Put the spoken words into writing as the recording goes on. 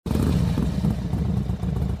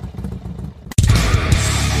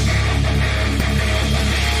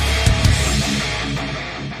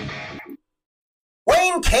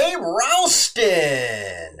K.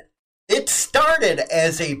 Ralston. It started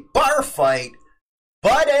as a bar fight,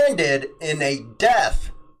 but ended in a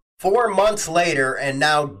death 4 months later, and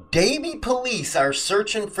now Davie police are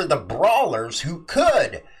searching for the brawlers who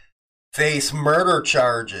could face murder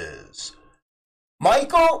charges.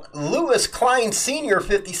 Michael Lewis Klein Sr.,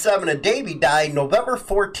 57, of Davie, died November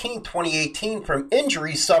 14, 2018 from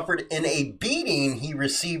injuries suffered in a beating he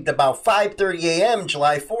received about 5:30 a.m.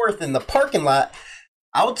 July 4th in the parking lot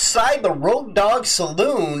outside the Road Dog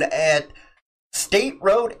Saloon at State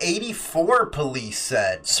Road 84, police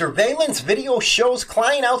said. Surveillance video shows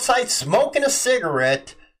Klein outside smoking a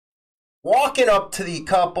cigarette, walking up to the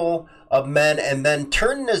couple of men, and then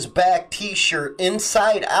turning his back t-shirt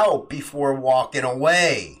inside out before walking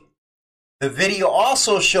away. The video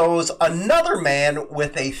also shows another man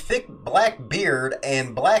with a thick black beard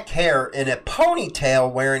and black hair in a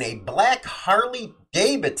ponytail wearing a black Harley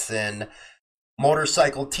Davidson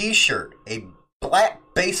motorcycle t-shirt, a black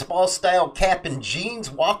baseball-style cap and jeans,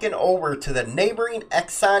 walking over to the neighboring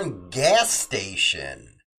Exxon gas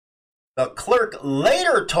station. The clerk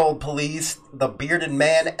later told police the bearded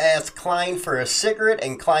man asked Klein for a cigarette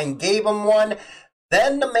and Klein gave him one.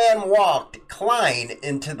 Then the man walked Klein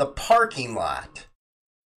into the parking lot.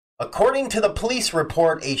 According to the police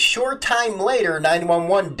report, a short time later,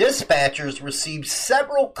 911 dispatchers received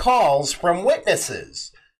several calls from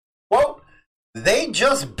witnesses. Quote, "They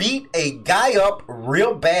just beat a guy up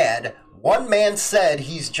real bad. One man said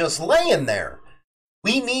he's just laying there.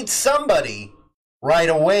 We need somebody right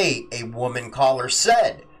away," a woman caller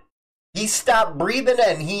said. "He stopped breathing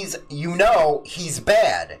and he's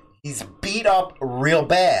bad. He's beat up real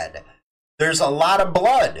bad. There's a lot of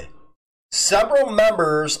blood." Several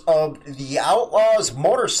members of the Outlaws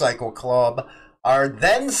Motorcycle Club are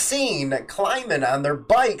then seen climbing on their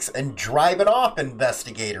bikes and driving off,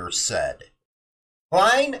 investigators said.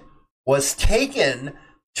 Klein was taken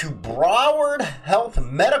to Broward Health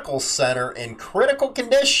Medical Center in critical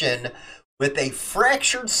condition with a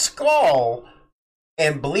fractured skull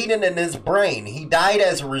and bleeding in his brain. He died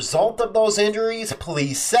as a result of those injuries,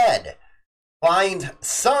 police said. Klein's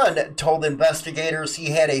son told investigators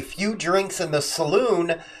he had a few drinks in the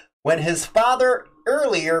saloon when his father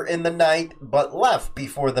earlier in the night, but left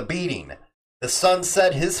before the beating. The son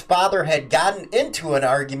said his father had gotten into an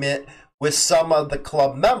argument with some of the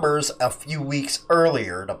club members a few weeks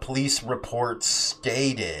earlier, the police report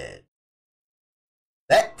stated.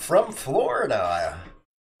 That from Florida.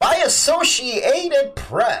 By Associated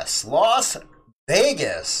Press, Las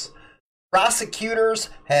Vegas.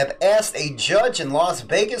 Prosecutors have asked a judge in Las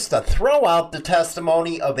Vegas to throw out the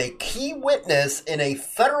testimony of a key witness in a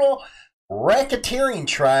federal racketeering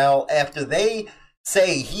trial after they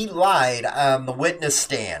say he lied on the witness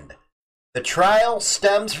stand. The trial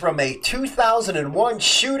stems from a 2001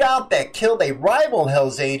 shootout that killed a rival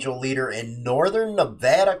Hells Angel leader in Northern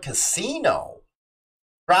Nevada casino.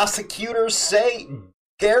 Prosecutors say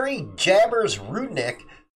Gary Jabbers Rudnick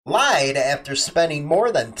lied after spending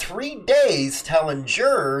more than 3 days telling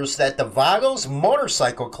jurors that the Vagos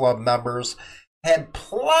Motorcycle Club members had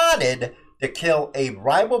plotted to kill a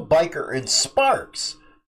rival biker in Sparks.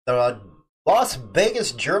 The Las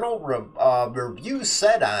Vegas Journal Review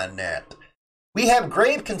said on that. "We have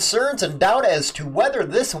grave concerns and doubt as to whether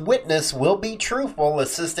this witness will be truthful,"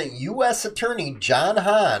 Assistant U.S. Attorney John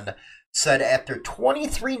Hahn said after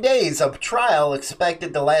 23 days of trial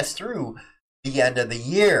expected to last through the end of the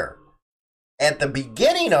year. At the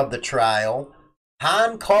beginning of the trial,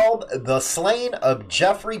 Hahn called the slaying of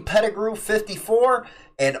Jeffrey Pettigrew, 54,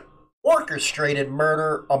 an orchestrated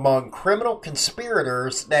murder among criminal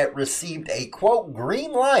conspirators that received a, quote,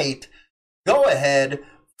 green light, go ahead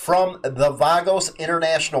from the Vagos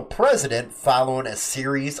International president following a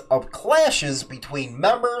series of clashes between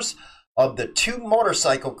members of the two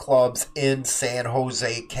motorcycle clubs in San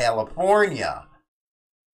Jose, California.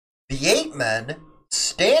 The 8 men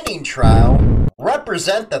standing trial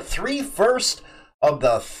represent the first of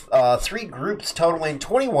the 3 groups totaling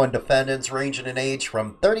 21 defendants ranging in age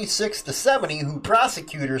from 36 to 70 who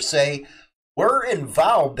prosecutors say were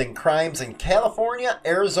involved in crimes in California,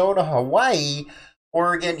 Arizona, Hawaii,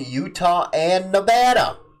 Oregon, Utah, and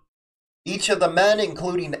Nevada. Each of the men,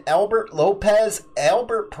 including Albert Lopez,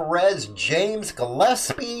 Albert Perez, James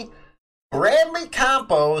Gillespie, Bradley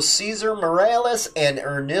Campos, Cesar Morales, and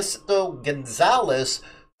Ernesto Gonzalez,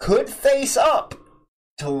 could face up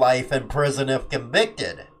to life in prison if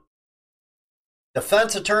convicted.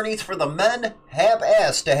 Defense attorneys for the men have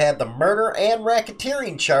asked to have the murder and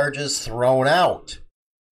racketeering charges thrown out.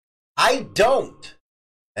 "I don't,"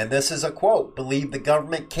 and this is a quote, "believe the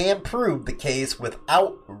government can prove the case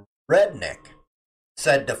without Rudnick,"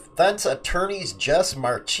 said defense attorneys Jess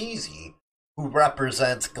Marchese, who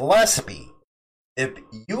represents Gillespie. If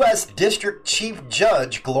U.S. District Chief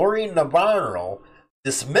Judge Gloria Navarro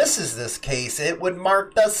dismisses this case, it would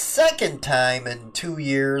mark the second time in 2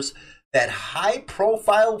 years that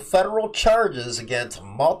high-profile federal charges against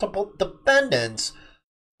multiple defendants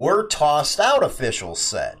were tossed out, officials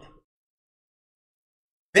said.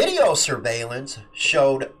 Video surveillance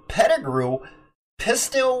showed Pettigrew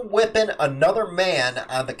pistol whipping another man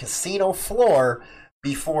on the casino floor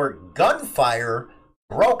before gunfire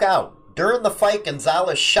broke out. During the fight,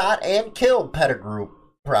 Gonzalez shot and killed Pettigrew,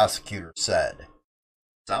 prosecutors said.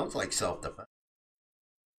 Sounds like self-defense.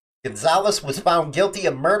 Gonzalez was found guilty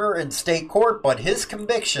of murder in state court, but his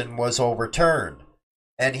conviction was overturned,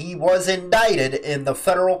 and he was indicted in the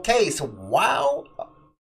federal case while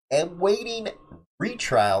awaiting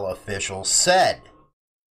retrial, officials said.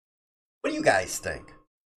 What do you guys think?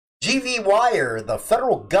 GV Wire, the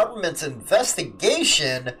federal government's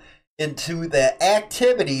investigation into the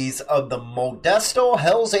activities of the Modesto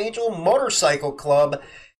Hells Angel Motorcycle Club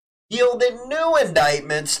yielded new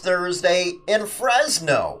indictments Thursday in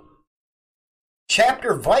Fresno.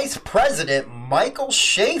 Chapter Vice President Michael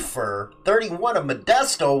Schaefer, 31 of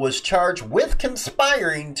Modesto, was charged with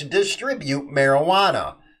conspiring to distribute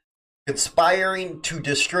marijuana, conspiring to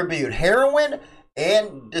distribute heroin,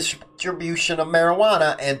 and distribution of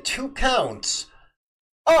marijuana, and 2 counts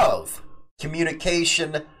of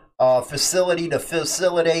communication facility to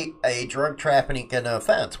facilitate a drug trafficking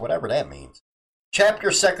offense, whatever that means.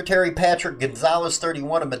 Chapter Secretary Patrick Gonzalez,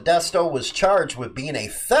 31 of Modesto, was charged with being a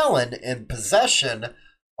felon in possession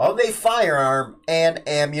of a firearm and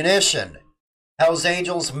ammunition. Hells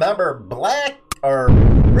Angels member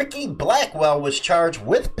Ricky Blackwell was charged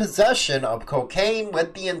with possession of cocaine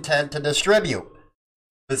with the intent to distribute,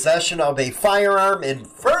 possession of a firearm in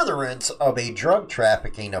furtherance of a drug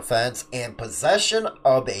trafficking offense, and possession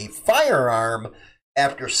of a firearm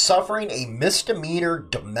after suffering a misdemeanor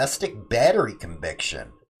domestic battery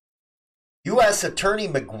conviction. U.S. Attorney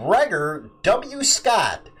McGregor W.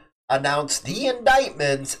 Scott announced the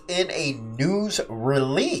indictments in a news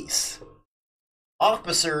release.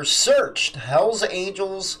 Officers searched Hells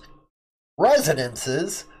Angels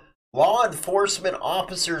residences. Law enforcement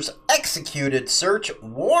officers executed search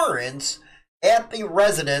warrants at the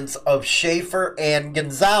residence of Schaefer and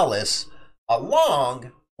Gonzalez,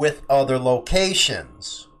 along with other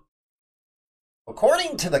locations.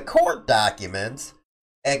 According to the court documents,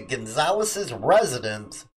 at Gonzalez's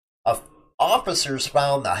residence, officers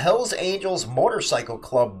found the Hells Angels Motorcycle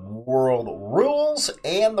Club World Rules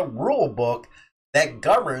and the rule book that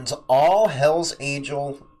governs all Hells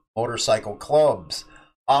Angel motorcycle clubs.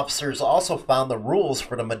 Officers also found the rules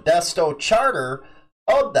for the Modesto charter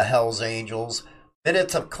of the Hells Angels,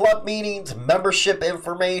 minutes of club meetings, membership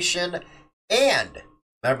information, and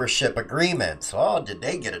membership agreements. Oh, did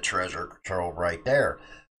they get a treasure trove right there.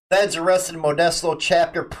 Feds arrested Modesto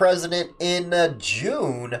chapter president in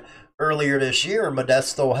June. Earlier this year,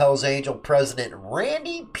 Modesto Hells Angel president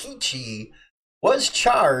Randy Peachy was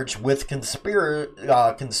charged with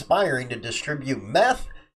conspiring to distribute meth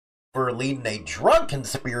for leading a drug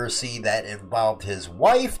conspiracy that involved his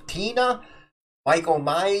wife, Tina, Michael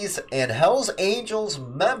Mize, and Hells Angels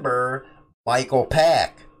member Michael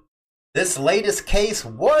Pack. This latest case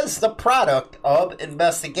was the product of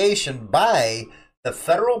investigation by the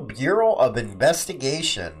Federal Bureau of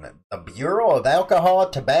Investigation, the Bureau of Alcohol,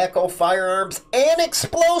 Tobacco, Firearms, and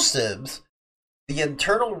Explosives, the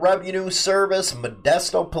Internal Revenue Service,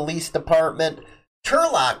 Modesto Police Department,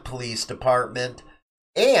 Turlock Police Department,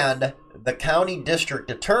 and the County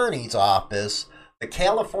District Attorney's Office, the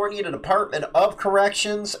California Department of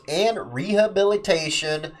Corrections and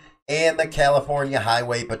Rehabilitation, and the California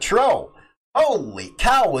Highway Patrol. Holy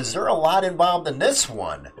cow, was there a lot involved in this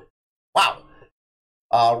one? Wow.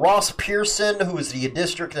 Ross Pearson, who is the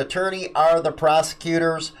district attorney, are the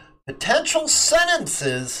prosecutors. Potential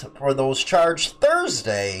sentences for those charged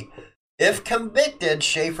Thursday. If convicted,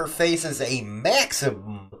 Schaefer faces a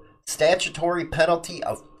maximum statutory penalty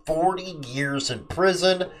of 40 years in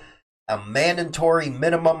prison, a mandatory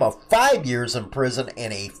minimum of 5 years in prison,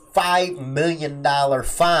 and a $5 million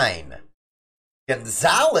fine.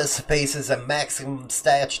 Gonzalez faces a maximum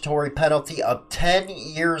statutory penalty of 10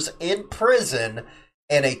 years in prison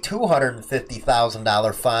and a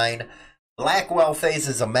 $250,000 fine. Blackwell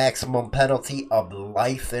faces a maximum penalty of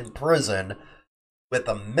life in prison with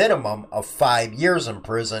a minimum of 5 years in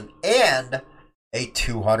prison and a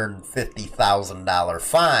 $250,000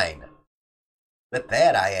 fine. With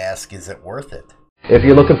that, I ask, is it worth it? If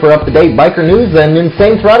you're looking for up-to-date biker news, then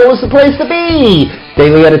Insane Throttle is the place to be.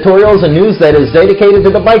 Daily editorials and news that is dedicated to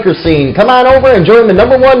the biker scene. Come on over and join the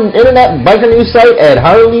 #1 internet biker news site at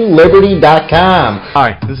HarleyLiberty.com.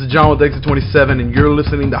 Hi, this is John with Exit 27, and you're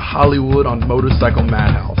listening to Hollywood on Motorcycle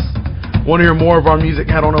Madhouse. Want to hear more of our music?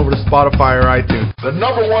 Head on over to Spotify or iTunes. The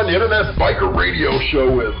 #1 internet biker radio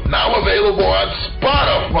show is now available on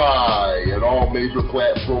Spotify and all major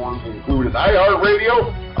platforms, including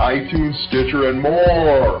iHeartRadio, iTunes, Stitcher, and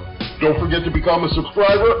more. Don't forget to become a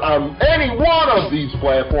subscriber on any one of these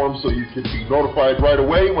platforms so you can be notified right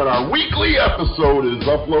away when our weekly episode is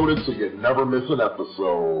uploaded so you never miss an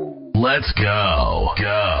episode. Let's go.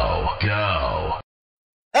 Go.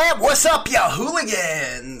 Hey, what's up, ya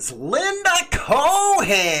hooligans? Linda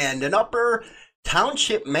Cohen, an Upper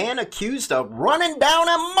Township man accused of running down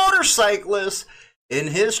a motorcyclist in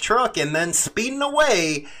his truck and then speeding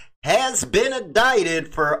away, has been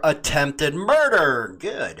indicted for attempted murder.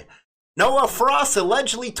 Good. Noah Frost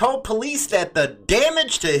allegedly told police that the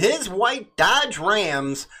damage to his white Dodge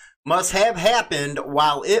Rams must have happened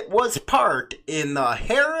while it was parked in the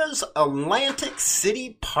Harrah's Atlantic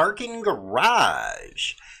City parking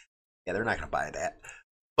garage. Yeah, they're not going to buy that.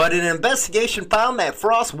 But an investigation found that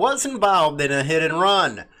Frost was involved in a hit and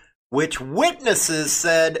run, which witnesses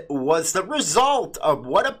said was the result of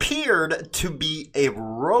what appeared to be a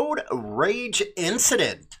road rage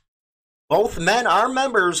incident. Both men are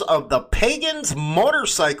members of the Pagans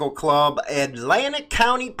Motorcycle Club. Atlantic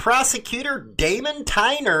County Prosecutor Damon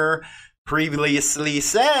Tyner previously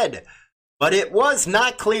said, but it was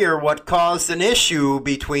not clear what caused an issue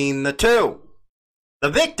between the two. The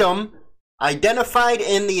victim, identified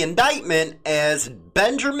in the indictment as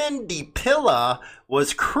Benjamin DePilla,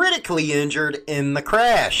 was critically injured in the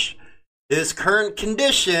crash. His current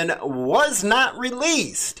condition was not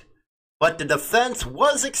released, but the defense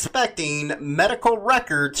was expecting medical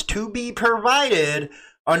records to be provided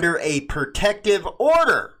under a protective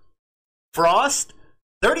order. Frost,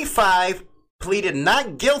 35, pleaded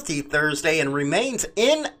not guilty Thursday and remains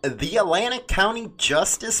in the Atlantic County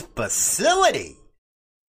Justice Facility.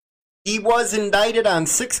 He was indicted on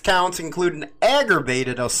 6 counts, including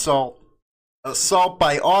aggravated assault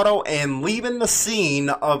by auto, and leaving the scene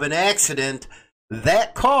of an accident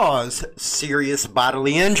that caused serious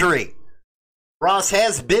bodily injury. Ross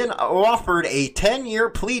has been offered a 10-year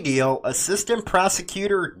plea deal, Assistant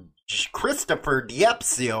Prosecutor Christopher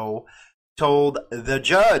Diepzio told the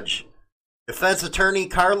judge. Defense attorney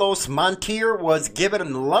Carlos Montier was given a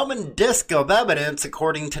loving disc of evidence,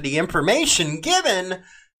 according to the information given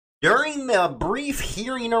during the brief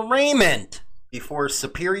hearing arraignment before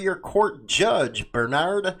Superior Court Judge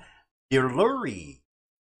Bernard DeLury.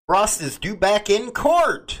 Frost is due back in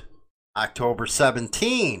court October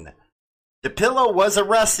 17. DePilla was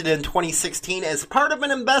arrested in 2016 as part of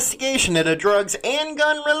an investigation into drugs and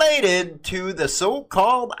gun related to the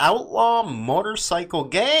so-called outlaw motorcycle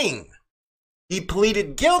gang. He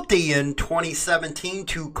pleaded guilty in 2017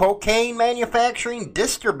 to cocaine manufacturing,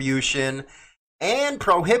 distribution, and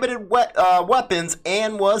prohibited weapons,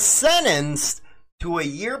 and was sentenced to a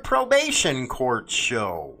year probation, court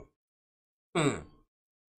show.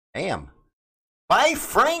 Damn. By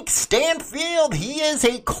Frank Stanfield, he is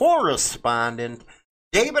a correspondent.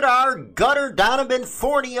 David R. Gutter Donovan,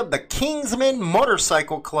 40, of the Kingsman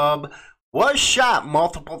Motorcycle Club, was shot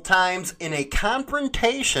multiple times in a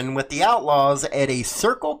confrontation with the outlaws at a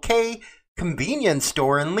Circle K convenience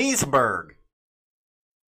store in Leesburg.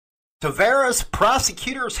 Tavares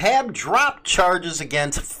prosecutors have dropped charges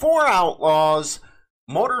against 4 outlaws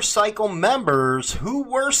motorcycle members who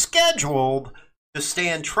were scheduled to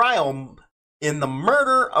stand trial in the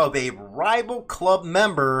murder of a rival club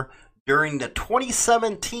member during the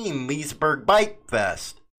 2017 Leesburg Bike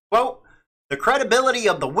Fest. Quote, the credibility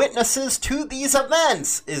of the witnesses to these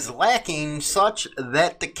events is lacking such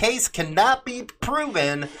that the case cannot be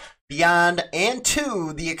proven beyond and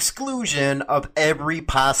to the exclusion of every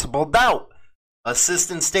possible doubt.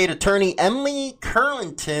 Assistant State Attorney Emily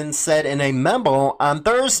Curlington said in a memo on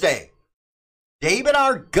Thursday. David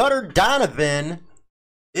R. Gutter Donovan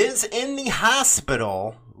is in the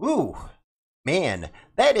hospital. Ooh, man,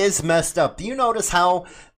 that is messed up. Do you notice how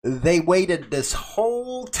they waited this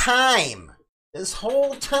whole time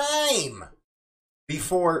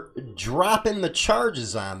before dropping the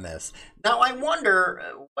charges on this? Now, I wonder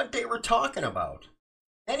what they were talking about.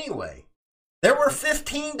 Anyway, there were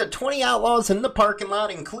 15 to 20 outlaws in the parking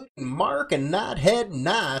lot, including Mark and Knothead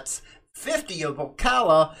Knotts, 50 of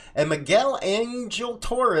Ocala, and Miguel Angel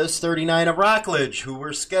Torres, 39 of Rockledge, who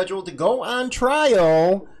were scheduled to go on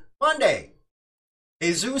trial Monday.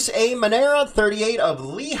 Jesus A. Manera, 38 of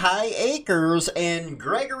Lehigh Acres, and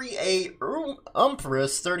Gregory A.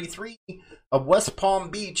 Umphris, 33 of West Palm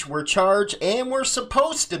Beach, were charged and were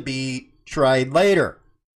supposed to be tried later.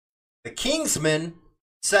 The Kingsmen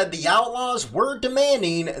said the Outlaws were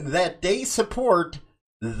demanding that they support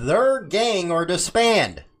their gang or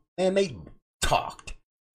disband. And they talked.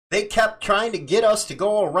 They kept trying to get us to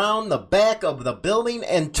go around the back of the building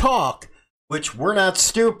and talk, which we're not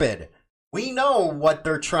stupid. We know what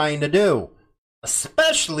they're trying to do,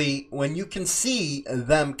 especially when you can see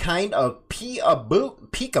them kind of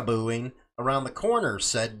peekabooing around the corner,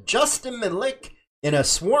 said Justin Milik in a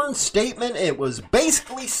sworn statement. It was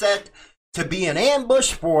basically set to be an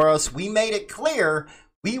ambush for us. We made it clear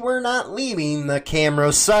we were not leaving the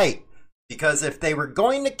camera sight, because if they were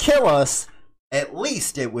going to kill us, at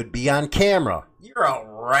least it would be on camera. You're a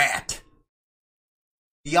rat.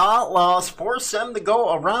 The Outlaws forced them to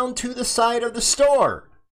go around to the side of the store.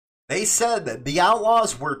 They said that the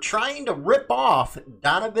Outlaws were trying to rip off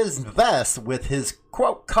Donovan's vest with his,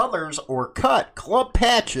 quote, colors or cut club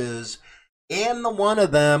patches, and the one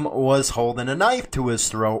of them was holding a knife to his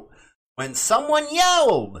throat when someone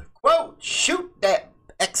yelled, quote, shoot that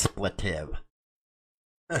expletive.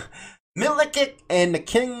 Milik and the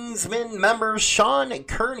Kingsmen members Sean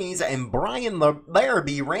Kearneys and Brian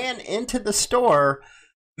Larrabee ran into the store.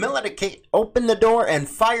 Milik opened the door and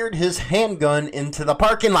fired his handgun into the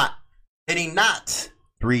parking lot, hitting Knotts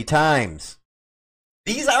 3 times.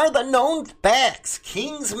 These are the known facts.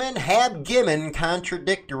 Kingsmen have given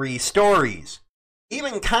contradictory stories,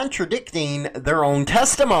 even contradicting their own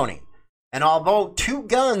testimony. And although 2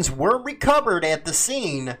 guns were recovered at the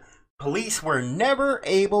scene, police were never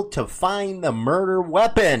able to find the murder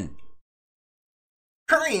weapon.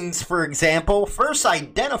 Kearns, for example, first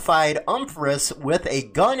identified Umphris with a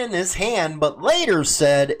gun in his hand, but later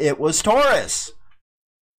said it was Taurus.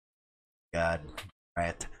 God,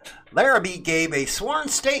 right. Larrabee gave a sworn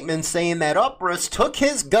statement saying that Umphris took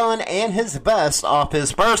his gun and his vest off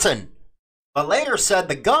his person, but later said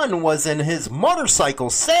the gun was in his motorcycle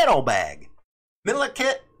saddlebag.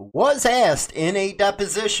 Milik was asked in a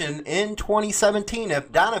deposition in 2017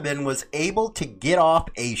 if Donovan was able to get off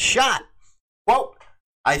a shot. Quote,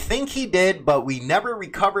 I think he did, but we never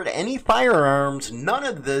recovered any firearms. None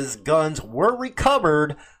of these guns were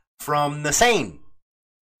recovered from the scene.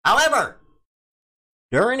 However,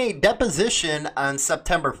 during a deposition on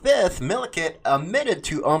September 5th, Milik admitted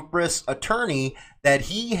to Umphris' attorney that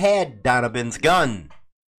he had Donovan's gun.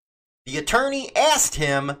 The attorney asked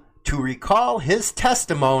him to recall his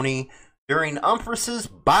testimony during Umphris'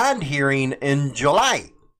 bond hearing in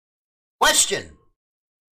July. Question: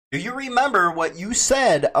 do you remember what you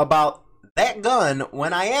said about that gun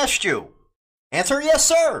when I asked you? Answer: yes,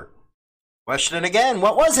 sir. Question again: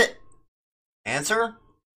 what was it? Answer: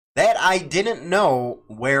 that I didn't know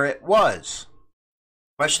where it was.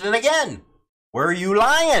 Question again: were you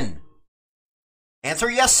lying?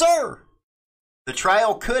 Answer: yes, sir. The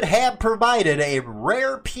trial could have provided a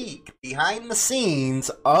rare peek behind the scenes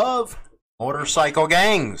of motorcycle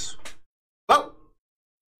gangs. Well,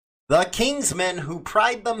 the Kingsmen, who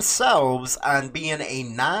pride themselves on being a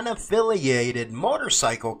non-affiliated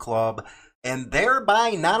motorcycle club and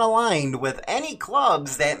thereby not aligned with any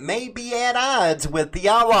clubs that may be at odds with the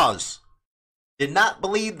Outlaws, did not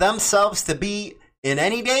believe themselves to be in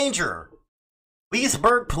any danger.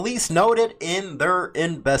 Leesburg police noted in their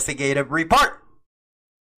investigative report.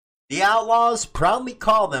 The Outlaws proudly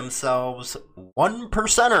call themselves one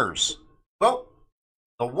percenters. Quote,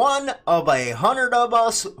 the one of 100 of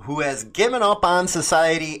us who has given up on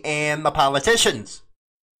society and the politicians.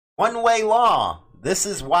 One-way law. This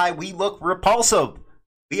is why we look repulsive.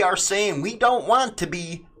 We are saying we don't want to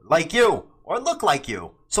be like you or look like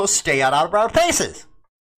you, so stay out of our faces.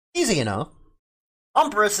 Easy enough.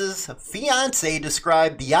 Umphris' fiance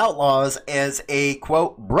described the Outlaws as a,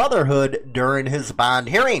 quote, brotherhood during his bond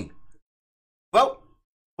hearing.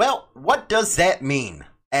 Well, what does that mean?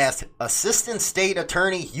 Asked Assistant State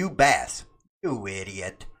Attorney Hugh Bass. You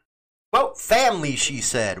idiot. Quote, family, she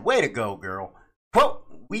said. Way to go, girl. Quote,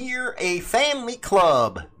 we're a family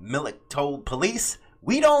club, Milik told police.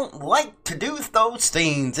 We don't like to do those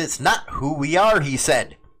things. It's not who we are, he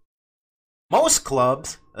said. Most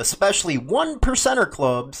clubs, especially one percenter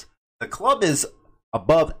clubs, the club is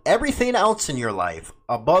above everything else in your life.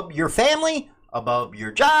 Above your family, above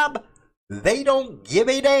your job. They don't give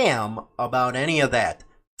a damn about any of that.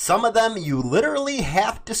 Some of them, you literally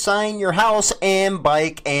have to sign your house and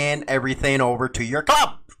bike and everything over to your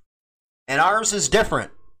club. And ours is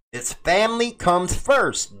different. It's family comes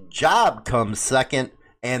first, job comes second,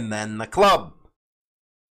 and then the club.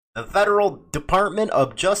 The Federal Department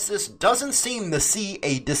of Justice doesn't seem to see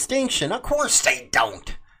a distinction. Of course they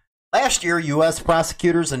don't. Last year, U.S.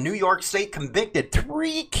 prosecutors in New York State convicted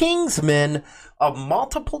 3 Kingsmen of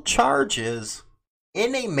multiple charges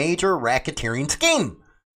in a major racketeering scheme,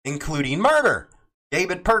 including murder.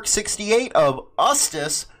 David Perk, 68, of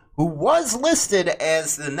Eustis, who was listed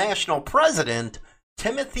as the national president,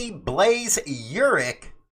 Timothy Blaze Urick,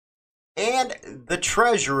 and the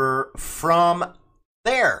treasurer from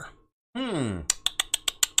there. The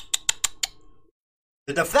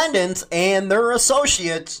defendants and their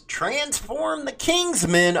associates transformed the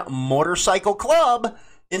Kingsmen Motorcycle Club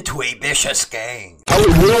into a vicious gang.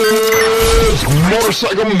 Hollywood's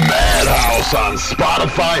Motorcycle Madhouse on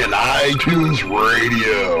Spotify and iTunes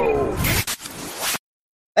Radio.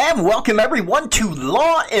 And welcome everyone to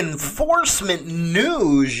Law Enforcement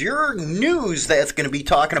News, your news that's going to be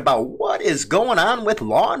talking about what is going on with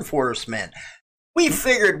law enforcement. We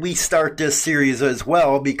figured we start this series as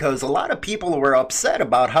well because a lot of people were upset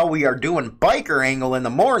about how we are doing Biker Angle in the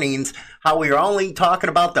mornings, how we are only talking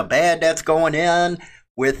about the bad that's going on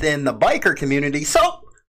within the biker community. So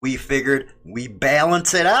we figured we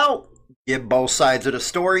balance it out, give both sides of the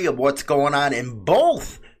story of what's going on in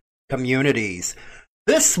both communities.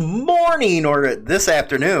 This morning, or this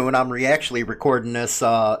afternoon, I'm actually recording this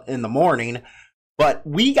in the morning, but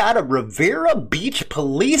we got a Riviera Beach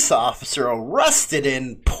police officer arrested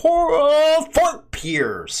in Fort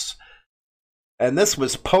Pierce. And this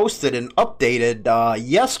was posted and updated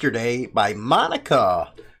yesterday by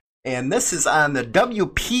Monica. And this is on the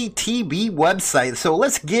WPTV website, so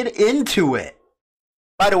let's get into it.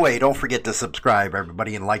 By the way, don't forget to subscribe,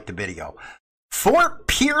 everybody, and like the video. Fort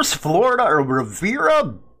Pierce, Florida, a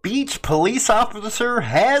Riviera Beach police officer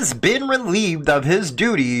has been relieved of his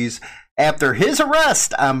duties after his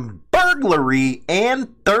arrest on burglary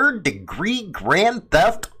and third-degree grand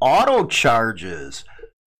theft auto charges.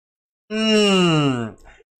 Now,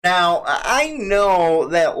 I know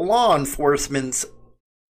that law enforcement's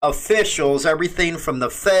officials, everything from the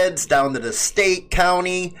feds down to the state,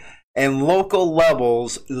 county, and local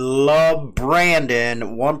levels, love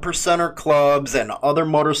branding 1%er clubs and other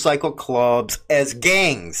motorcycle clubs as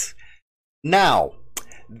gangs. Now,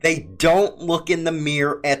 they don't look in the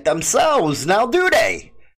mirror at themselves, now do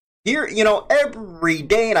they? Here, every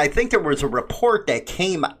day, and I think there was a report that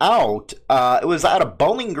came out, it was out of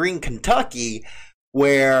Bowling Green, Kentucky,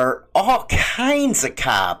 where all kinds of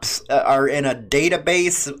cops are in a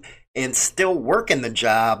database and still working the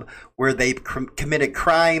job where they've committed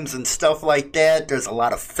crimes and stuff like that. There's a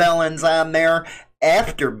lot of felons on there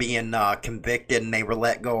after being convicted, and they were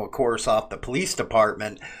let go, of course, off the police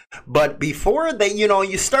department. But before they,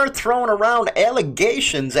 you start throwing around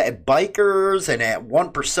allegations at bikers and at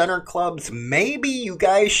 1%er clubs, maybe you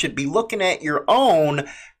guys should be looking at your own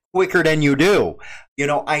quicker than you do.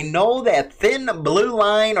 I know that thin blue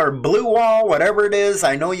line or blue wall, whatever it is,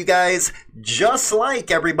 I know you guys, just like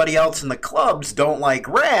everybody else in the clubs, don't like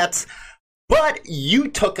rats, but you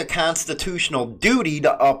took a constitutional duty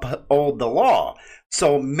to uphold the law.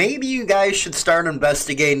 So maybe you guys should start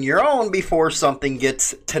investigating your own before something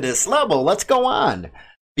gets to this level. Let's go on.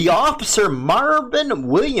 The officer Marvin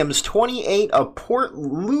Williams, 28, of Port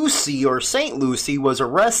Lucie or St. Lucie, was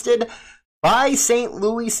arrested by St.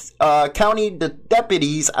 Louis County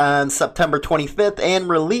deputies on September 25th and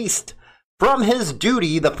released from his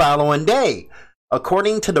duty the following day.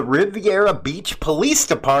 According to the Riviera Beach Police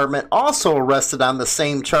Department, also arrested on the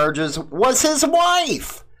same charges was his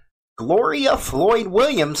wife, Gloria Floyd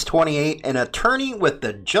Williams, 28, an attorney with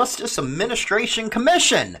the Justice Administration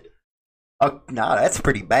Commission. Nah, that's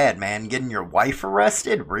pretty bad, man. Getting your wife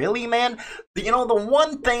arrested? Really, man? The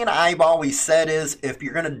one thing I've always said is if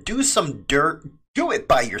you're going to do some dirt, do it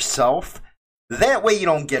by yourself. That way you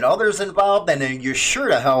don't get others involved, and then you sure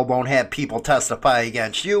to hell won't have people testify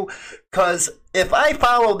against you. Because if I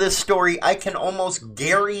follow this story, I can almost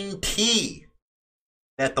guarantee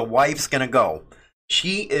that the wife's going to go.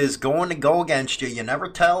 She is going to go against you. You never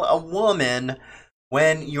tell a woman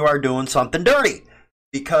when you are doing something dirty.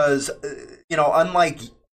 Because, unlike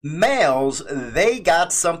males, they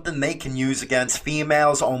got something they can use against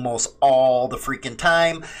females almost all the freaking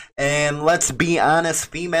time. And let's be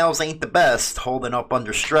honest, females ain't the best holding up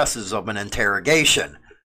under stresses of an interrogation.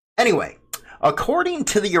 Anyway, according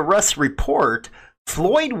to the arrest report,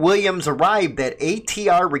 Floyd Williams arrived at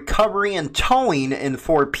ATR Recovery and Towing in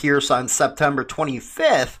Fort Pierce on September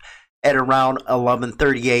 25th at around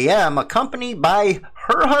 11:30 a.m., accompanied by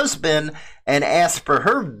her husband, and asked for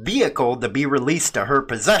her vehicle to be released to her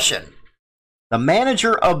possession. The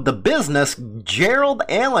manager of the business, Gerald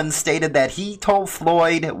Allen, stated that he told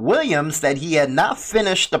Floyd Williams that he had not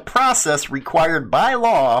finished the process required by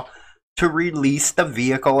law to release the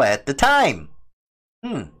vehicle at the time.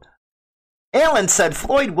 Allen said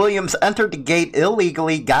Floyd Williams entered the gate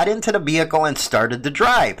illegally, got into the vehicle, and started to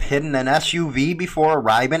drive, hitting an SUV before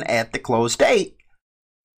arriving at the closed gate,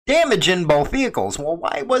 damaging both vehicles. Well,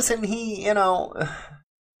 why wasn't he,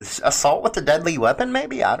 assault with a deadly weapon,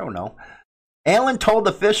 maybe? I don't know. Allen told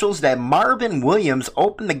officials that Marvin Williams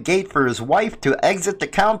opened the gate for his wife to exit the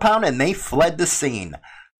compound and they fled the scene.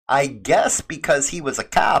 I guess because he was a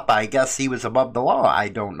cop, I guess he was above the law. I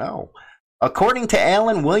don't know. According to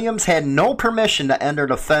Allen, Williams had no permission to enter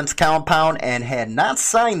the fence compound and had not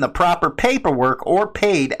signed the proper paperwork or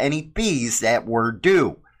paid any fees that were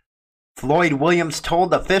due. Floyd Williams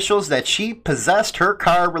told officials that she possessed her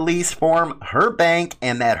car release form, her bank,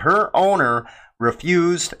 and that her owner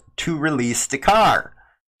refused to release the car.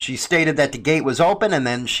 She stated that the gate was open and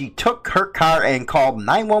then she took her car and called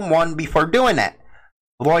 911 before doing it.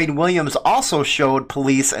 Floyd Williams also showed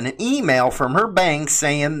police an email from her bank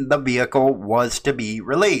saying the vehicle was to be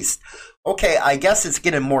released. Okay, I guess it's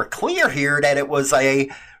getting more clear here that it was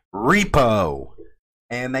a repo.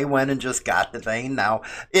 And they went and just got the thing. Now,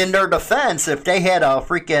 in their defense, if they had a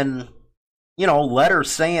freaking, letter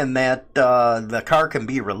saying that the car can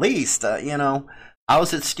be released,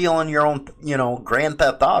 how's it stealing your own, Grand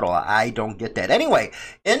Theft Auto? I don't get that. Anyway,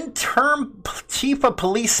 interim Chief of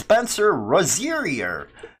Police Spencer Rozier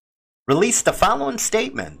released the following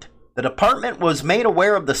statement. The department was made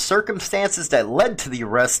aware of the circumstances that led to the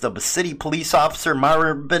arrest of a city police officer,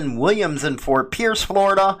 Marvin Williams, in Fort Pierce,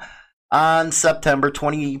 Florida, on September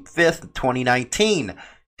 25th, 2019.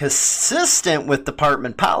 Consistent with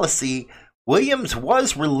department policy, Williams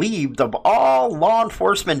was relieved of all law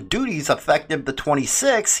enforcement duties effective the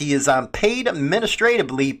 26th. He is on paid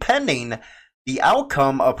administratively pending the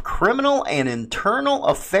outcome of criminal and internal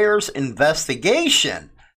affairs investigation.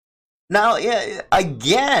 Now,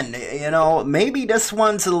 again, maybe this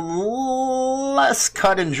one's less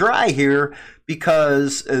cut and dry here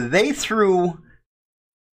because they threw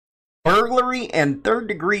burglary and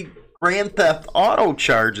third-degree Grand Theft Auto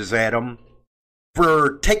charges at him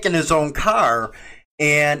for taking his own car,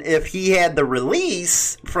 and if he had the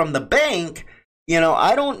release from the bank,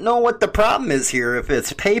 I don't know what the problem is here, if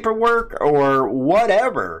it's paperwork or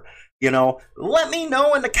whatever. Let me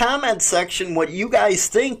know in the comments section what you guys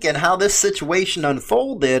think and how this situation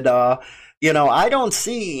unfolded. I don't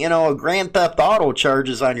see, a Grand Theft Auto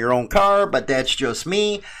charges on your own car, but that's just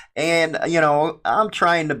me. And, I'm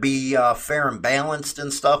trying to be fair and balanced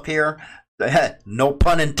and stuff here. No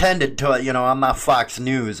pun intended to it, I'm not Fox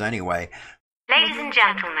News anyway. Ladies and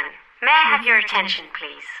gentlemen, may I have your attention,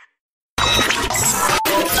 please?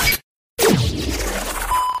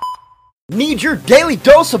 Need your daily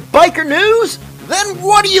dose of biker news? Then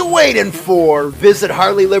what are you waiting for? Visit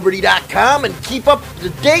HarleyLiberty.com and keep up to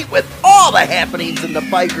date with all the happenings in the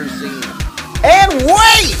biker scene. And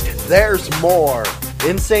wait! There's more.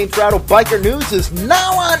 Insane Throttle Biker News is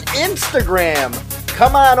now on Instagram.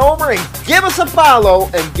 Come on over and give us a follow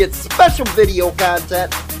and get special video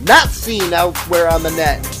content not seen elsewhere on the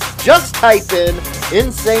net. Just type in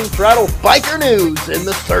Insane Throttle Biker News in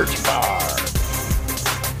the search bar.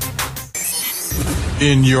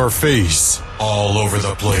 In your face, all over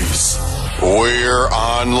the place. We're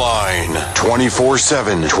online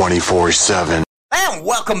 24/7. 24/7. And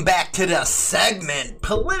welcome back to the segment.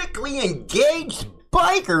 Politically engaged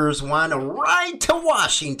bikers want to ride to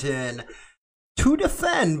Washington to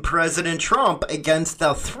defend President Trump against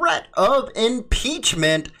the threat of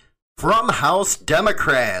impeachment from House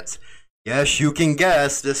Democrats. Yes, you can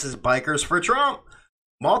guess, this is Bikers for Trump.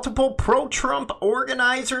 Multiple pro-Trump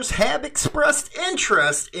organizers have expressed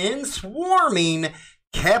interest in swarming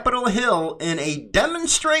Capitol Hill in a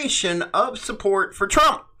demonstration of support for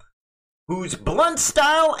Trump, whose blunt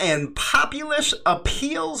style and populist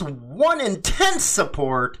appeals won intense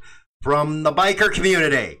support from the biker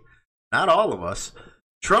community. Not all of us.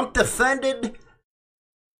 Trump defended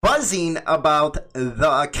buzzing about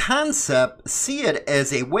the concept, see it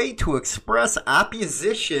as a way to express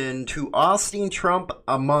opposition to ousting Trump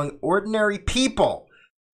among ordinary people,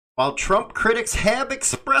 while Trump critics have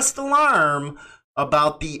expressed alarm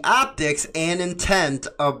about the optics and intent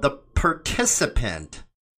of the participant.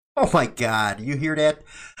 Oh my God, you hear that?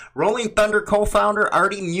 Rolling Thunder co-founder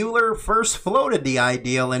Artie Mueller first floated the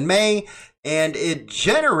ideal in May, and it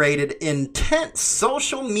generated intense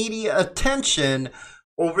social media attention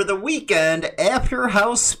over the weekend after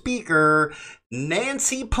House Speaker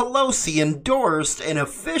Nancy Pelosi endorsed an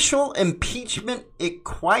official impeachment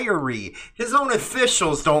inquiry. His own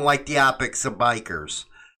officials don't like the optics of bikers.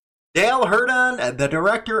 Dale Hurdon, the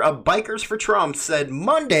director of Bikers for Trump, said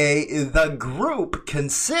Monday the group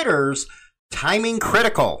considers timing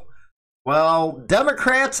critical. Well,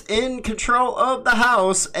 Democrats in control of the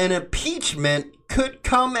House, and impeachment could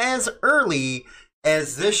come as early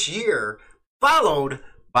as this year, followed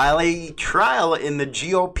by a trial in the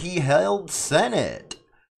GOP-held Senate.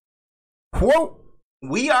 Quote,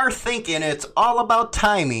 "We are thinking it's all about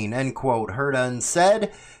timing," end quote, Hurdon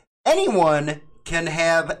said. "Anyone can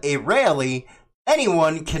have a rally,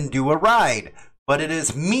 anyone can do a ride, but it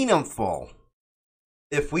is meaningful.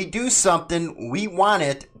 If we do something, we want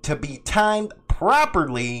it to be timed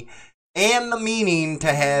properly and the meaning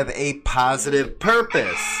to have a positive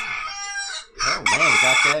purpose." Oh man,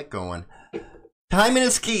 got that going. "Timing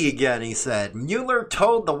is key again," he said. Mueller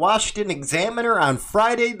told the Washington Examiner on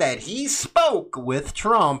Friday that he spoke with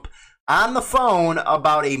Trump on the phone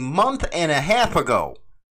about a month and a half ago.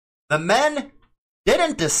 The men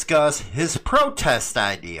didn't discuss his protest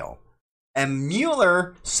ideal. And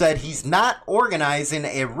Mueller said he's not organizing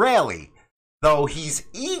a rally, though he's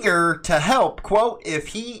eager to help, quote, "if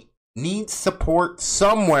he needs support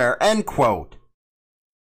somewhere," end quote.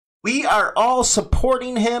 "We are all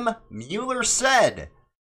supporting him," Mueller said.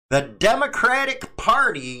 "The Democratic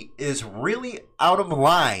Party is really out of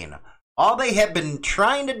line. All they have been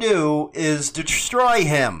trying to do is destroy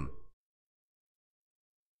him."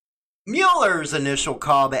 Mueller's initial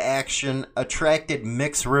call to action attracted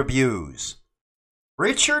mixed reviews.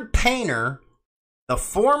 Richard Painter, the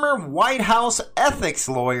former White House ethics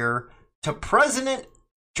lawyer to President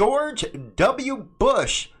George W.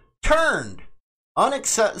 Bush turned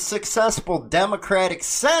unsuccessful Democratic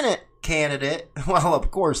Senate candidate, well, of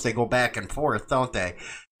course they go back and forth, don't they,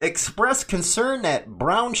 expressed concern that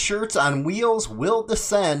brown shirts on wheels will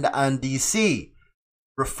descend on D.C.,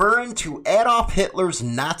 referring to Adolf Hitler's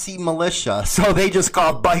Nazi militia, so they just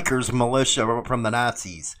called bikers militia from the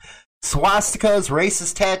Nazis. Swastikas,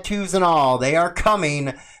 racist tattoos and all, they are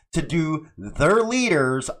coming to do their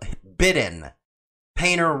leaders' bidding,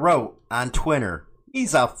 Painter wrote on Twitter.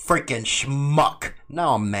 He's a freaking schmuck.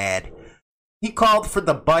 Now I'm mad. He called for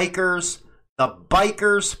the bikers. The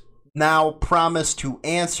bikers now promise to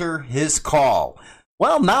answer his call.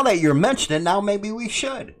 Well, now that you're mentioning, now maybe we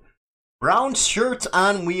should. Brown shirts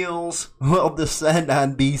on wheels will descend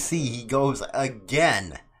on D.C., he goes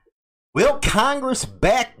again. Will Congress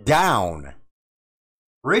back down?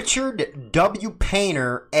 Richard W.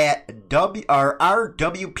 Painter at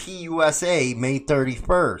RWP USA, May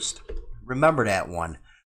 31st. Remember that one.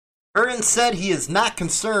 Hurdon said he is not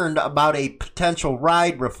concerned about a potential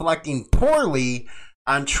ride reflecting poorly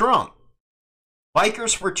on Trump.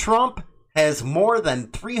 Bikers for Trump has more than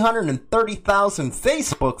 330,000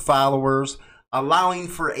 Facebook followers, allowing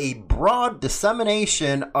for a broad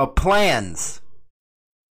dissemination of plans.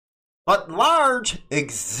 But large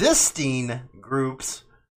existing groups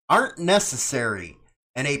aren't necessary,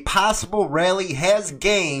 and a possible rally has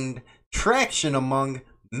gained traction among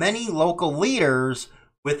many local leaders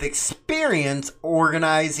with experience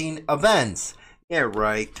organizing events. Yeah,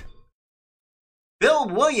 right. Bill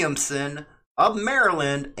Williamson of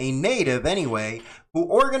Maryland, a native anyway, who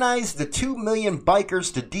organized the 2 million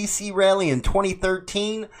bikers to DC rally in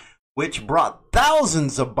 2013, which brought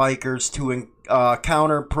thousands of bikers to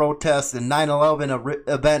counter protest the 9/11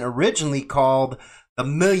 event originally called the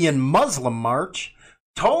Million Muslim March,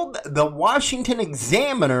 told the Washington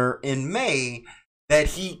Examiner in May that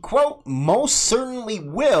he, quote, "most certainly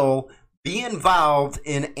will be involved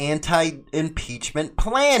in anti-impeachment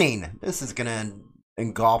planning." This is going to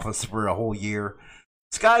engulf us for a whole year.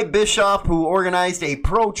 Sky Bischoff, who organized a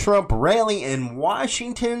pro-Trump rally in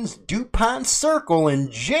Washington's DuPont Circle in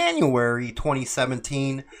January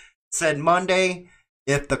 2017, said Monday,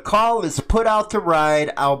 "If the call is put out to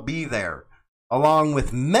ride, I'll be there, along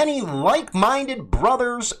with many like-minded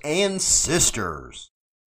brothers and sisters."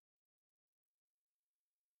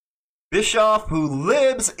 Bischoff, who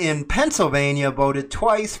lives in Pennsylvania, voted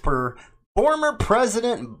twice for former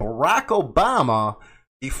President Barack Obama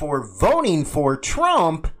before voting for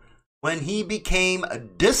Trump when he became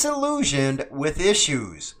disillusioned with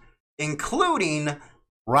issues, including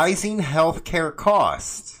rising health care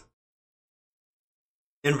costs.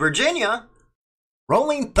 In Virginia,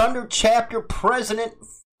 Rolling Thunder chapter president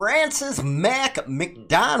Francis Mac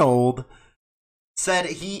McDonald said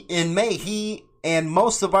in May he and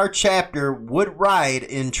most of our chapter would ride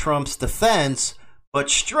in Trump's defense but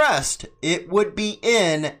stressed it would be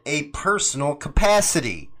in a personal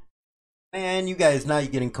capacity. Man, you guys, now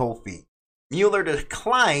you're getting cold feet. Mueller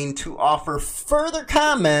declined to offer further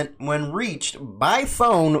comment when reached by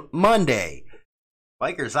phone Monday.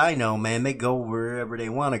 Bikers I know, man, they go wherever they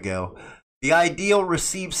want to go. The ideal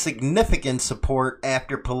received significant support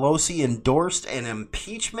after Pelosi endorsed an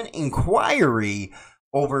impeachment inquiry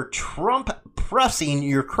over Trump pressing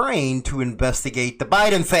Ukraine to investigate the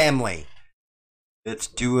Biden family. It's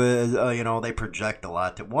they project a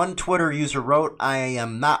lot. One Twitter user wrote, "I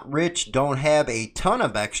am not rich, don't have a ton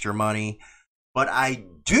of extra money, but I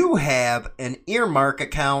do have an earmark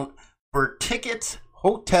account for tickets,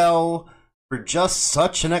 hotel, for just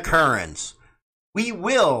such an occurrence. We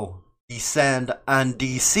will descend on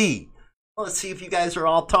DC." Well, let's see if you guys are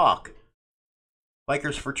all talk.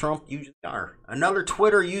 Bikers for Trump usually are. Another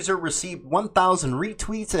Twitter user received 1,000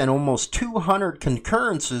 retweets and almost 200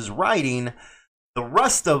 concurrences, writing, "The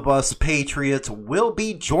rest of us patriots will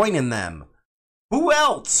be joining them. Who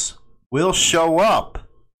else will show up?"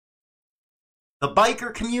 The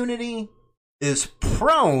biker community is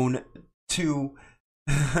prone to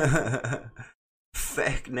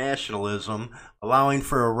fake nationalism, allowing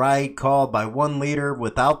for a ride called by one leader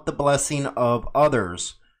without the blessing of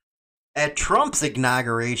others. At Trump's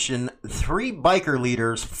inauguration, 3 biker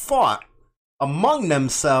leaders fought among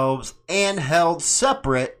themselves and held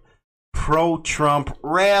separate pro-Trump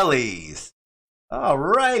rallies.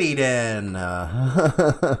 Alrighty then.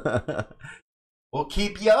 We'll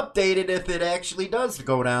keep you updated if it actually does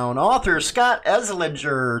go down. Author Scott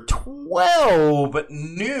Eslinger, 12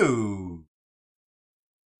 News.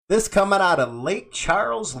 This coming out of Lake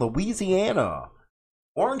Charles, Louisiana.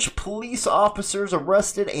 Orange police officers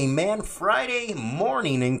arrested a man Friday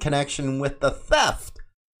morning in connection with the theft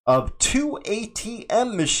of 2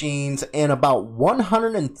 ATM machines and about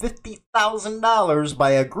 $150,000 by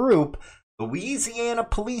a group Louisiana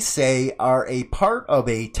police say are a part of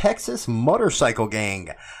a Texas motorcycle gang.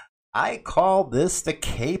 I call this the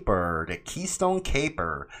Caper, the Keystone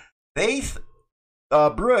Caper. Faith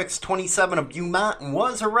Brooks, 27 of Beaumont,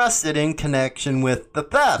 was arrested in connection with the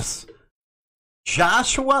thefts.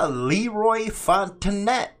 Joshua Leroy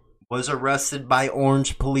Fontenette was arrested by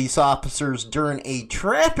Orange police officers during a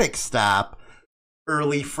traffic stop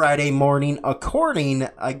early Friday morning, according,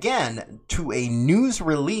 again, to a news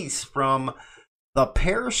release from the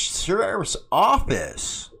Parish Sheriff's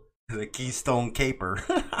Office, the Keystone Caper.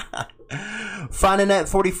 Fontenette,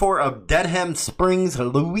 44 of Denham Springs,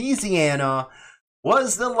 Louisiana,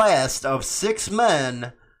 was the last of 6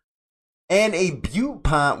 men and a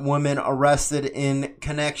Beaumont woman arrested in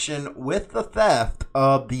connection with the theft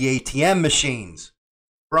of the ATM machines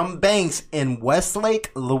from banks in Westlake,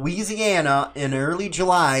 Louisiana in early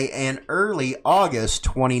July and early August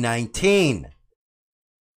 2019.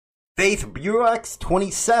 Faith Brooks,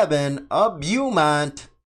 27 of Beaumont,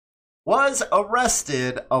 was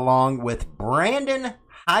arrested along with Brandon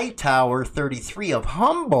Hightower, 33 of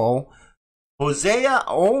Humble, Hosea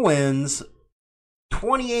Owens,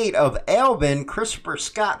 28 of Alvin, Christopher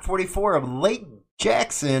Scott, 44 of Lake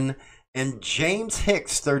Jackson, and James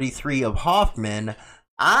Hicks, 33 of Hoffman,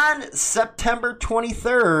 on September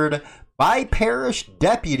 23rd by parish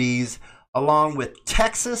deputies along with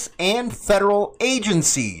Texas and federal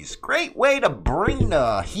agencies. Great way to bring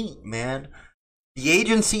the heat, man. The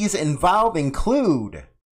agencies involved include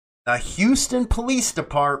the Houston Police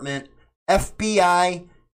Department, FBI,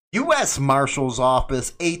 U.S. Marshal's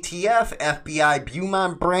Office, ATF, FBI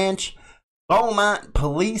Beaumont Branch, Beaumont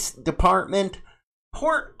Police Department,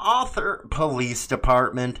 Port Arthur Police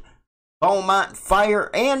Department, Beaumont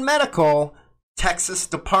Fire and Medical, Texas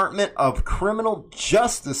Department of Criminal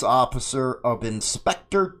Justice Office of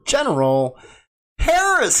Inspector General,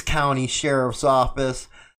 Harris County Sheriff's Office,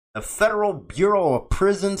 the Federal Bureau of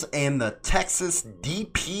Prisons, and the Texas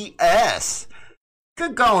DPS.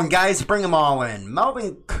 Good going, guys. Bring them all in.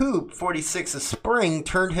 Melvin Coop, 46 of Spring,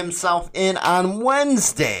 turned himself in on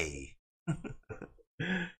Wednesday.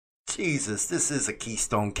 Jesus, this is a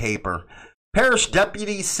Keystone Caper. Parish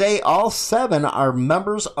deputies say all 7 are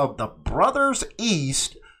members of the Brothers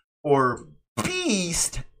East, or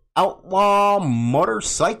Beast, outlaw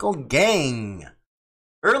motorcycle gang.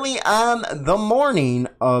 Early on the morning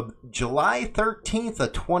of July 13th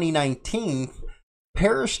of 2019,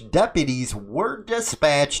 parish deputies were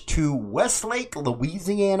dispatched to Westlake,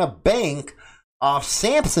 Louisiana Bank off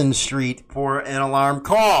Sampson Street for an alarm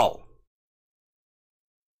call.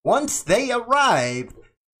 Once they arrived,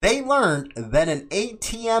 they learned that an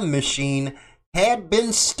ATM machine had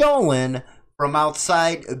been stolen from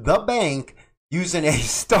outside the bank using a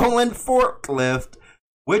stolen forklift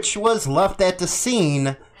which was left at the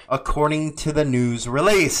scene, according to the news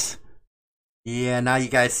release. Yeah, now you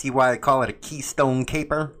guys see why I call it a Keystone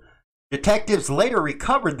Caper. Detectives later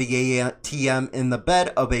recovered the ATM in the bed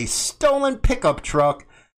of a stolen pickup truck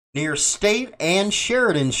near State and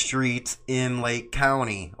Sheridan Streets in Lake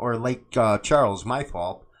County, or Lake Charles, my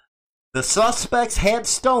fault. The suspects had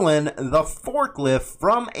stolen the forklift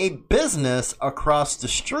from a business across the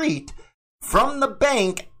street from the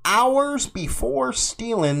bank hours before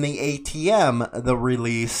stealing the ATM, the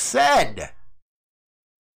release said.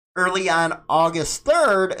 Early on August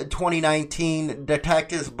 3rd, 2019,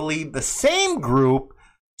 detectives believe the same group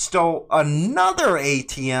stole another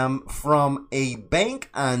ATM from a bank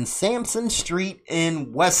on Sampson Street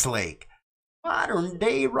in Westlake. Modern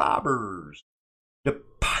day robbers.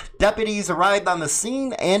 Deputies arrived on the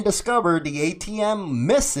scene and discovered the ATM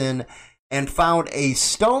missing and found a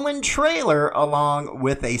stolen trailer along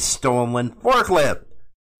with a stolen forklift.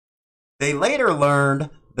 They later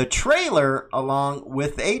learned the trailer, along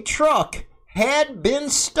with a truck, had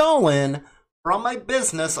been stolen from a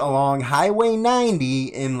business along Highway 90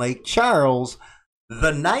 in Lake Charles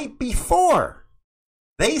the night before.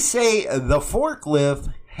 They say the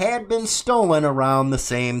forklift had been stolen around the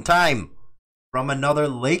same time from another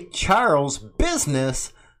Lake Charles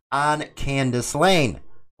business on Candace Lane.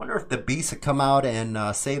 Wonder if the beasts would come out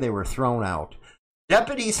and say they were thrown out.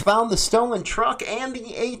 Deputies found the stolen truck and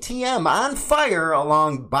the ATM on fire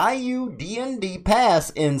along Bayou D&D Pass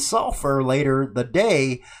in Sulphur later the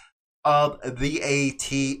day of the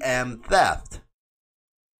ATM theft.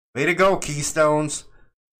 Way to go, Keystones.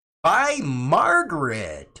 By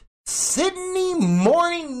Margaret. Sydney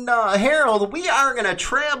Morning Herald, we are going to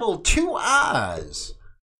travel to Oz.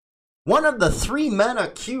 One of the 3 men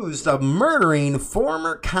accused of murdering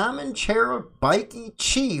former Comanchero Bikie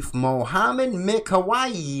chief Mohammed Mick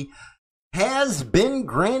Hawaii has been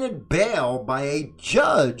granted bail by a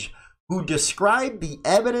judge who described the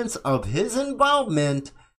evidence of his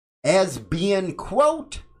involvement as being,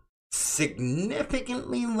 quote,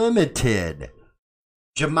 significantly limited.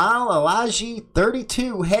 Jamal Alaji,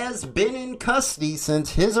 32, has been in custody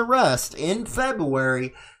since his arrest in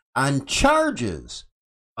February on charges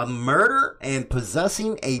of murder and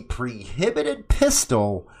possessing a prohibited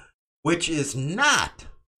pistol, which is not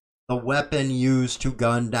the weapon used to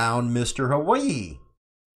gun down Mr. Hawaii.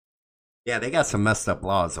 Yeah, they got some messed up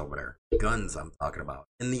laws over there. Guns, I'm talking about.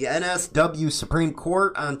 In the NSW Supreme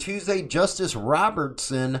Court on Tuesday, Justice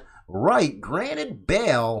Robertson Wright granted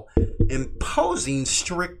bail, imposing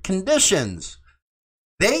strict conditions.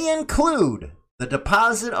 They include the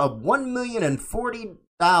deposit of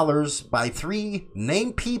 $1,040,000 by 3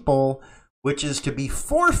 named people, which is to be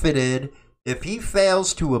forfeited if he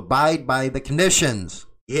fails to abide by the conditions.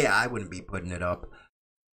 Yeah, I wouldn't be putting it up.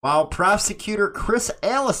 While prosecutor Chris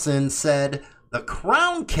Allison said the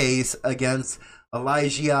Crown case against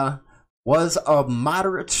Elijah was of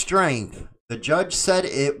moderate strength, the judge said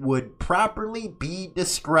it would properly be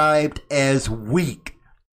described as weak.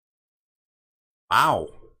 Wow.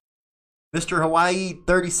 Mr. Hawaii,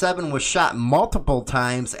 37, was shot multiple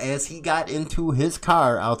times as he got into his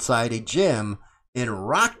car outside a gym in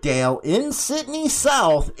Rockdale in Sydney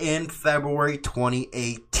South in February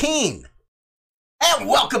 2018. And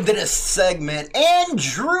welcome to this segment,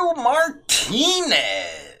 Andrew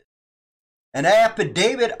Martinez. An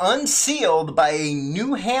affidavit unsealed by a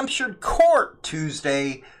New Hampshire court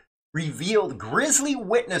Tuesday revealed grisly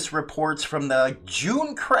witness reports from the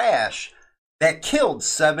June crash that killed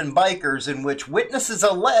 7 bikers, in which witnesses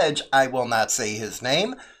allege, I will not say his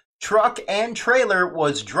name, truck and trailer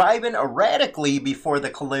was driving erratically before the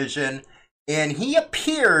collision, and he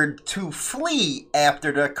appeared to flee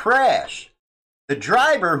after the crash. The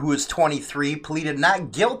driver, who is 23, pleaded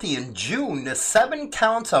not guilty in June to 7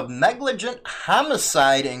 counts of negligent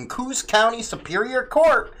homicide in Coos County Superior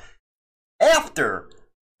Court after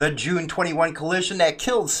the June 21 collision that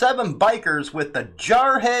killed 7 bikers with the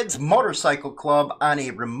Jarheads Motorcycle Club on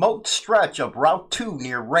a remote stretch of Route 2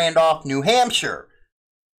 near Randolph, New Hampshire.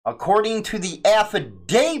 According to the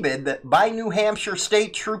affidavit by New Hampshire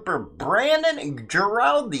State Trooper Brandon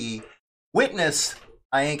Giraldi, witness,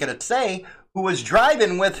 I ain't gonna say, who was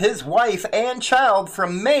driving with his wife and child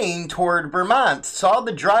from Maine toward Vermont, saw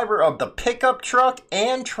the driver of the pickup truck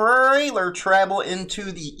and trailer travel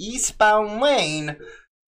into the eastbound lane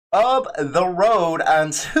of the road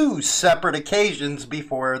on 2 separate occasions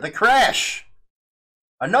before the crash.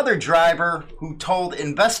 Another driver who told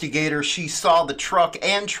investigators she saw the truck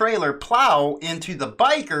and trailer plow into the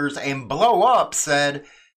bikers and blow up said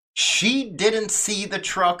she didn't see the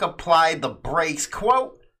truck apply the brakes,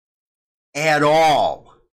 quote, at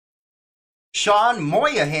all. Sean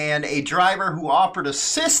Moynihan, a driver who offered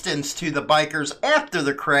assistance to the bikers after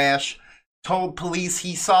the crash, told police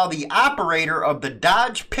he saw the operator of the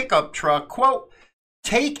Dodge pickup truck, quote,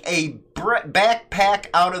 take a backpack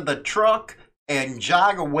out of the truck and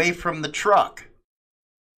jog away from the truck.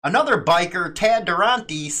 Another biker, Tad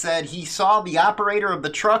Durante, said he saw the operator of the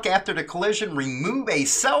truck after the collision remove a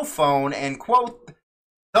cell phone and, quote,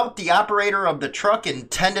 felt the operator of the truck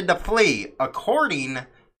intended to flee, according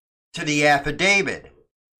to the affidavit.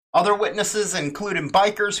 Other witnesses, including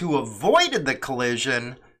bikers who avoided the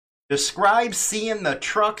collision, described seeing the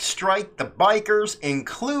truck strike the bikers,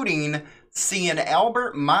 including seeing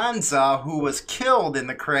Albert Manza, who was killed in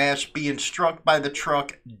the crash, being struck by the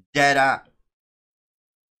truck dead on.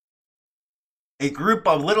 A group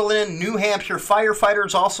of Littleton, New Hampshire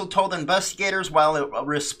firefighters also told investigators while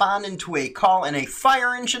responding to a call in a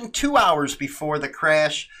fire engine 2 hours before the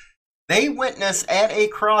crash, they witnessed at a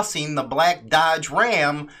crossing the black Dodge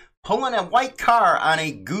Ram pulling a white car on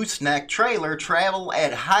a gooseneck trailer travel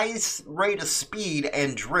at high rate of speed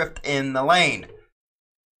and drift in the lane.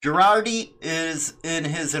 Girardi is in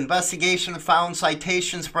his investigation found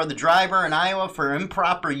citations for the driver in Iowa for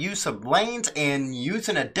improper use of lanes and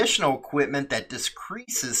using additional equipment that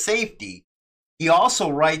decreases safety. He also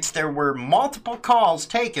writes there were multiple calls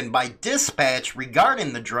taken by dispatch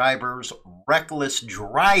regarding the driver's reckless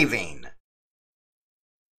driving.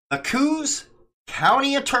 The Coos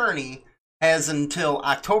County Attorney has until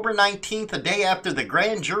October 19th, a day after the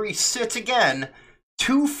grand jury sits again,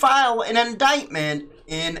 to file an indictment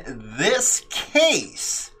in this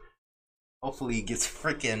case. Hopefully he gets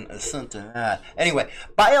frickin' sent to that. Anyway,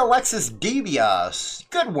 by Alexis Devias.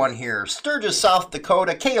 Good one here. Sturgis, South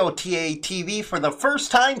Dakota, KOTA TV. For the first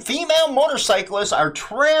time, female motorcyclists are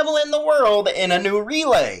traveling the world in a new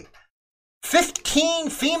relay. 15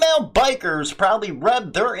 female bikers proudly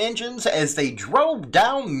revved their engines as they drove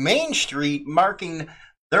down Main Street, marking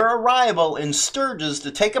their arrival in Sturgis to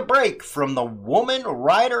take a break from the Woman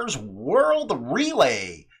Riders World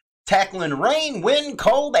Relay, tackling rain, wind,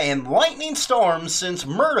 cold, and lightning storms since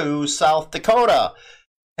Murdo, South Dakota,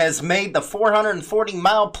 has made the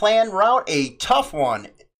 440-mile planned route a tough one.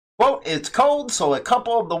 Quote, it's cold, so a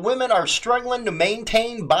couple of the women are struggling to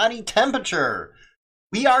maintain body temperature.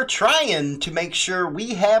 We are trying to make sure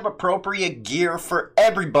we have appropriate gear for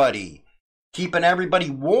everybody, keeping everybody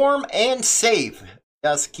warm and safe.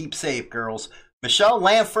 Yes, keep safe, girls. Michelle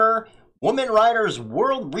Lanfer, Woman Riders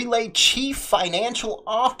World Relay Chief Financial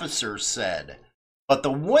Officer, said. But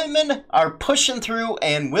the women are pushing through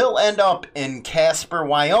and will end up in Casper,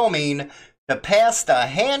 Wyoming to pass the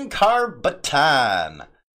hand-carved baton.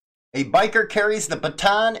 A biker carries the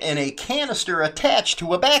baton in a canister attached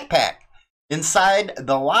to a backpack. Inside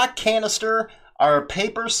the locked canister are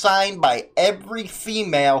papers signed by every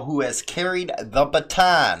female who has carried the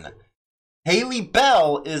baton. Haley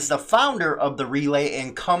Bell is the founder of the relay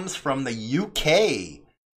and comes from the UK.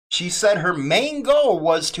 She said her main goal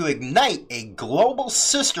was to ignite a global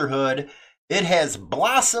sisterhood. It has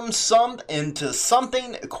blossomed into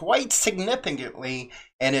something quite significantly,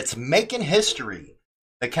 and it's making history.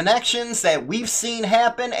 The connections that we've seen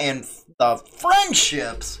happen and the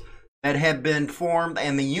friendships that have been formed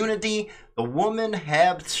and the unity the women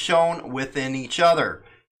have shown within each other.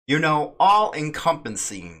 You know, all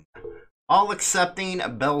encompassing. All accepting,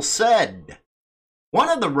 Bell said. One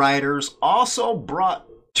of the riders also brought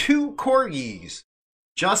 2 corgis,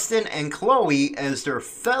 Justin and Chloe, as their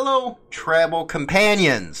fellow travel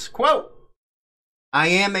companions. Quote, I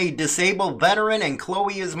am a disabled veteran and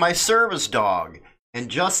Chloe is my service dog, and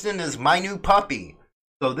Justin is my new puppy.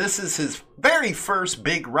 So this is his very first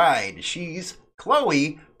big ride. She's,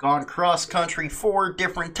 Chloe, gone cross-country 4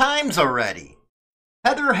 different times already.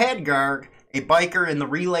 Heather Hedgarg, a biker in the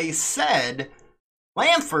relay, said,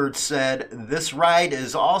 Lanford said, this ride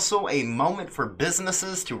is also a moment for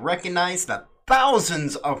businesses to recognize the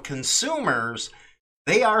thousands of consumers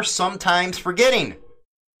they are sometimes forgetting.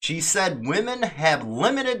 She said women have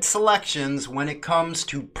limited selections when it comes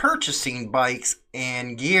to purchasing bikes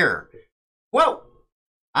and gear. Well,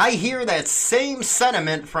 I hear that same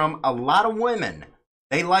sentiment from a lot of women.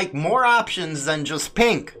 They like more options than just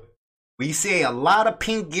pink. We see a lot of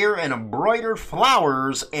pink gear and embroidered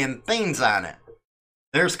flowers and things on it.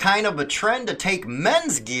 There's kind of a trend to take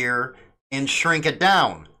men's gear and shrink it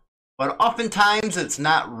down. But oftentimes it's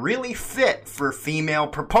not really fit for female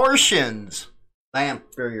proportions,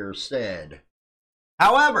 Lanphier said.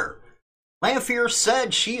 However, Lanphier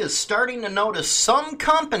said she is starting to notice some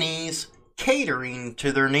companies catering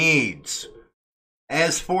to their needs.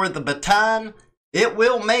 As for the baton, It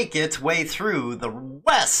will make its way through the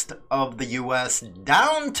west of the U.S.,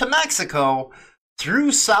 down to Mexico,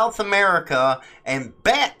 through South America, and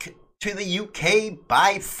back to the U.K.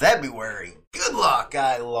 by February. Good luck.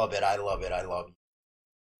 I love it. I love it. I love it.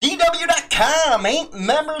 DW.com, 8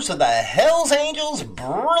 members of the Hells Angels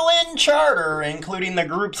Berlin Charter, including the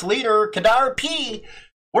group's leader, Kadar P.,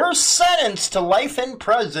 were sentenced to life in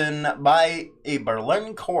prison by a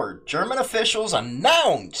Berlin court. German officials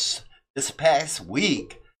announced this past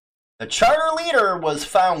week. The charter leader was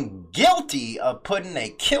found guilty of putting a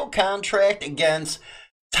kill contract against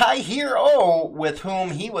Tahir O, with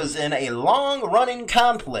whom he was in a long-running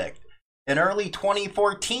conflict. In early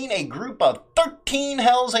 2014, a group of 13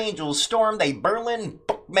 Hells Angels stormed a Berlin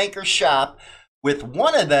bookmaker shop, with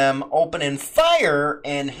one of them opening fire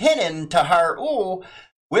and hitting Tahir O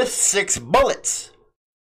with 6 bullets.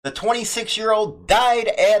 The 26-year-old died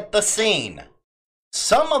at the scene.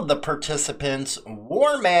 Some of the participants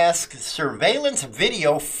wore masks. Surveillance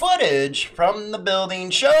video footage from the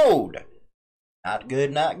building showed. Not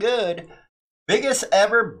good, not good. Biggest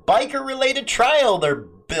ever biker-related trial, they're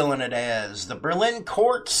billing it as. The Berlin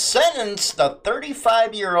court sentenced the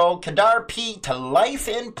 35-year-old Kadar P. to life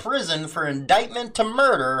in prison for indictment to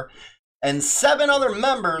murder, and 7 other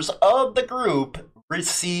members of the group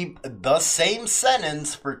received the same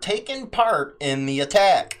sentence for taking part in the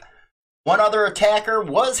attack. One other attacker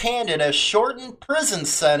was handed a shortened prison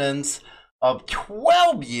sentence of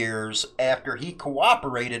 12 years after he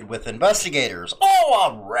cooperated with investigators. Oh,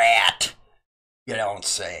 a rat! You don't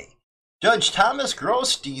say. Judge Thomas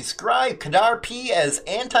Gross described Kadar P. as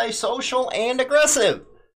antisocial and aggressive.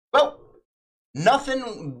 Well,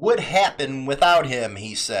 nothing would happen without him,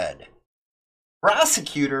 he said.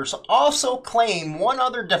 Prosecutors also claim one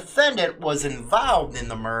other defendant was involved in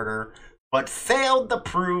the murder, but failed to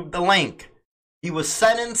prove the link. He was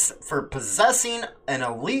sentenced for possessing an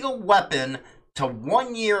illegal weapon to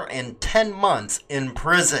 1 year and 10 months in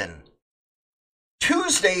prison.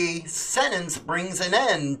 Tuesday's sentence brings an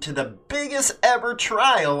end to the biggest ever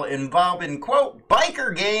trial involving, quote,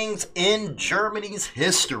 biker gangs in Germany's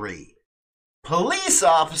history. Police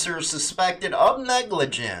officers suspected of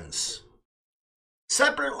negligence.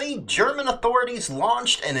 Separately, German authorities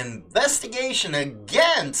launched an investigation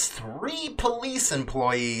against 3 police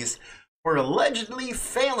employees for allegedly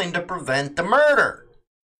failing to prevent the murder.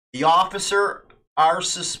 The officers are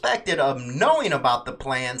suspected of knowing about the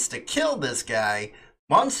plans to kill this guy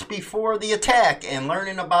months before the attack and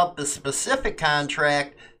learning about the specific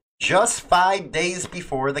contract just 5 days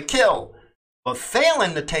before the kill, but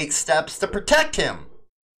failing to take steps to protect him.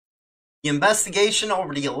 The investigation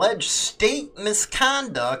over the alleged state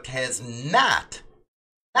misconduct has not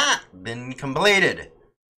been completed.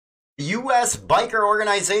 The U.S. biker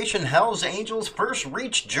organization Hells Angels first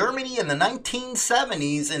reached Germany in the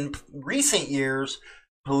 1970s. In recent years,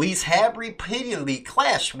 police have repeatedly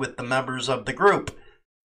clashed with the members of the group,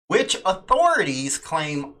 which authorities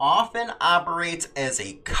claim often operates as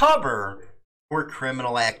a cover for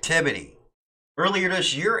criminal activity. Earlier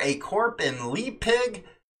this year, a court in Leipzig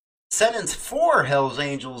sentenced 4 Hells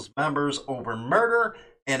Angels members over murder,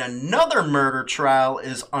 and another murder trial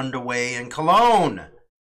is underway in Cologne.